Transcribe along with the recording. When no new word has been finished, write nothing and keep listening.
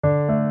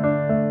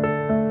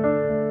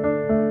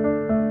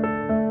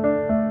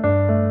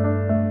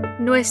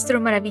Nuestro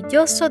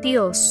maravilloso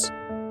Dios,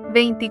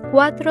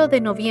 24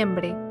 de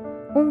noviembre,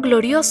 un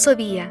glorioso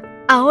día.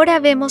 Ahora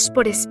vemos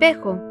por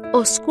espejo,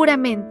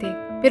 oscuramente,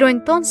 pero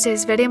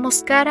entonces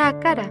veremos cara a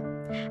cara.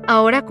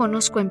 Ahora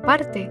conozco en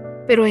parte,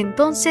 pero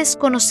entonces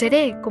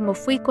conoceré como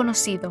fui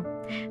conocido.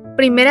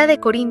 Primera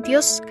de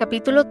Corintios,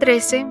 capítulo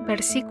 13,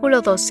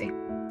 versículo 12.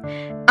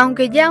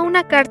 Aunque ya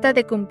una carta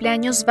de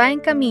cumpleaños va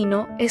en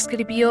camino,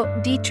 escribió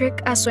Dietrich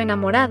a su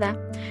enamorada,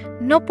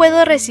 no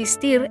puedo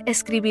resistir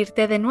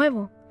escribirte de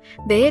nuevo.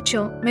 De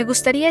hecho, me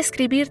gustaría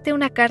escribirte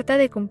una carta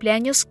de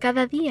cumpleaños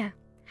cada día.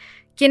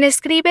 Quien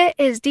escribe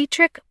es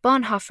Dietrich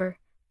Bonhoeffer,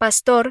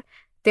 pastor,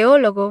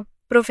 teólogo,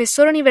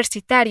 profesor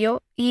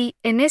universitario y,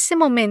 en ese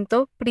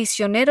momento,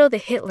 prisionero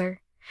de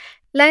Hitler.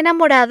 La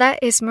enamorada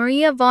es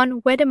Maria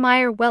von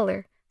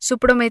Wedemeyer-Weller, su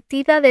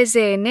prometida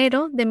desde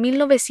enero de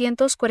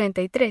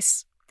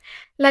 1943.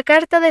 La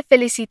carta de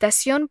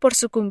felicitación por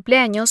su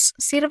cumpleaños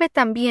sirve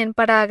también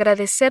para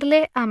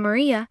agradecerle a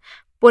Maria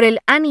por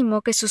el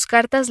ánimo que sus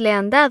cartas le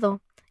han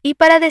dado y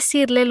para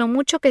decirle lo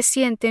mucho que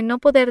siente no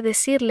poder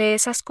decirle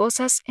esas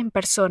cosas en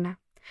persona.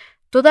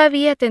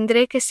 Todavía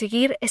tendré que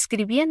seguir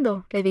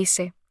escribiendo, le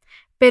dice.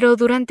 ¿Pero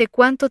durante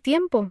cuánto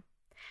tiempo?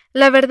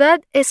 La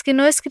verdad es que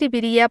no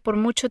escribiría por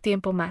mucho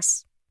tiempo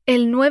más.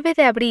 El 9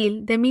 de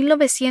abril de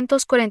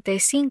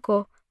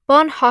 1945,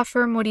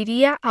 Bonhoeffer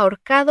moriría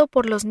ahorcado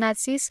por los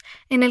nazis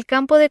en el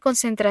campo de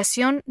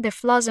concentración de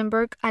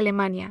Flossenbürg,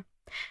 Alemania.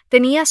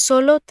 Tenía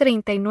solo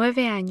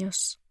 39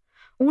 años.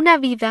 Una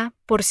vida,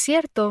 por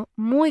cierto,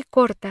 muy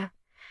corta,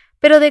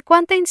 pero de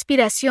cuánta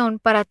inspiración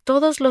para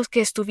todos los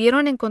que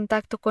estuvieron en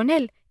contacto con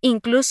él,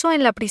 incluso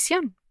en la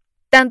prisión.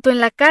 Tanto en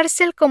la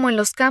cárcel como en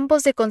los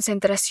campos de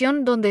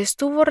concentración donde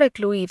estuvo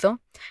recluido,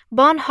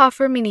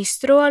 Bonhoeffer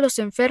ministró a los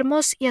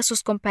enfermos y a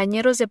sus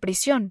compañeros de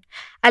prisión,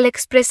 al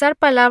expresar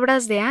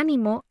palabras de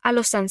ánimo a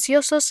los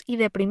ansiosos y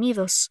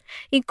deprimidos,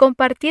 y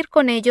compartir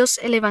con ellos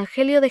el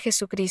Evangelio de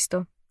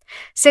Jesucristo.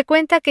 Se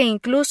cuenta que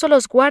incluso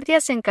los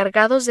guardias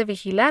encargados de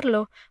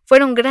vigilarlo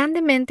fueron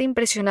grandemente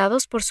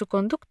impresionados por su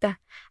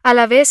conducta, a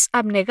la vez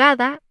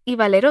abnegada y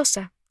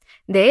valerosa.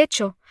 De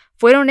hecho,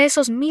 fueron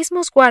esos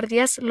mismos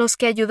guardias los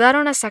que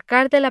ayudaron a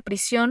sacar de la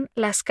prisión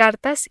las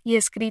cartas y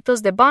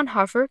escritos de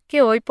Bonhoeffer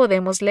que hoy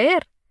podemos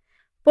leer.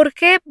 ¿Por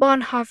qué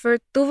Bonhoeffer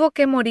tuvo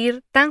que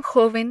morir tan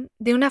joven,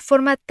 de una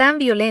forma tan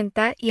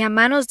violenta y a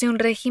manos de un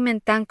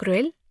régimen tan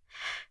cruel?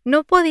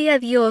 ¿No podía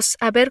Dios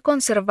haber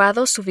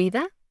conservado su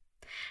vida?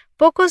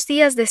 Pocos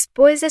días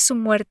después de su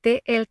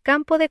muerte, el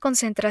campo de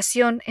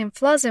concentración en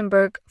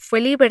Flossenbürg fue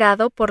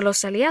liberado por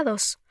los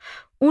aliados.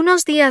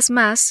 Unos días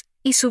más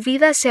y su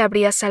vida se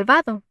habría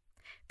salvado.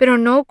 Pero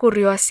no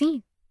ocurrió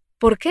así.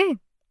 ¿Por qué?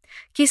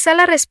 Quizá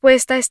la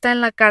respuesta está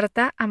en la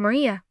carta a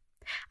María.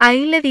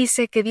 Ahí le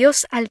dice que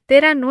Dios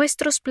altera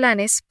nuestros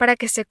planes para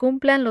que se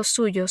cumplan los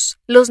suyos,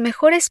 los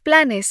mejores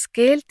planes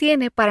que Él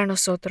tiene para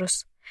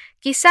nosotros.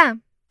 Quizá,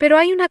 pero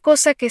hay una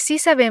cosa que sí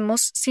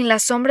sabemos sin la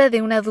sombra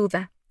de una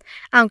duda.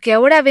 Aunque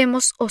ahora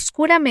vemos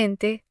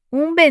oscuramente,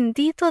 un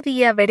bendito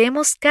día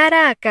veremos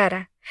cara a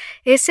cara.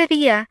 Ese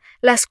día,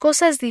 las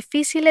cosas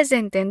difíciles de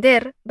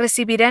entender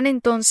recibirán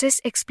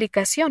entonces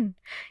explicación,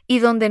 y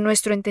donde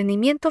nuestro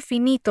entendimiento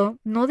finito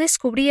no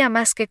descubría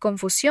más que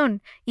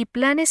confusión y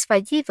planes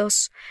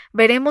fallidos,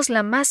 veremos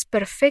la más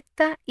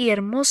perfecta y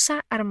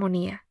hermosa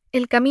armonía.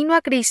 El Camino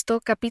a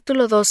Cristo,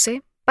 capítulo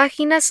 12,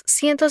 páginas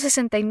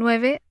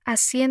 169 a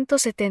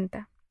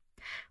 170.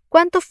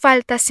 ¿Cuánto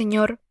falta,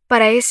 Señor,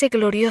 para ese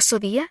glorioso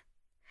día?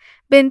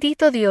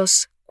 Bendito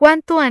Dios,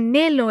 cuánto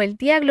anhelo el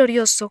día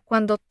glorioso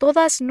cuando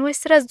todas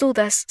nuestras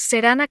dudas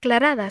serán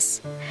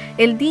aclaradas,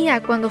 el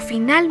día cuando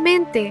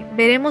finalmente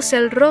veremos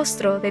el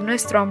rostro de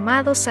nuestro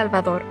amado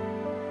Salvador.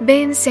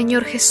 Ven,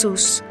 Señor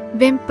Jesús,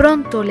 ven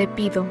pronto, le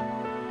pido.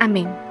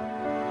 Amén.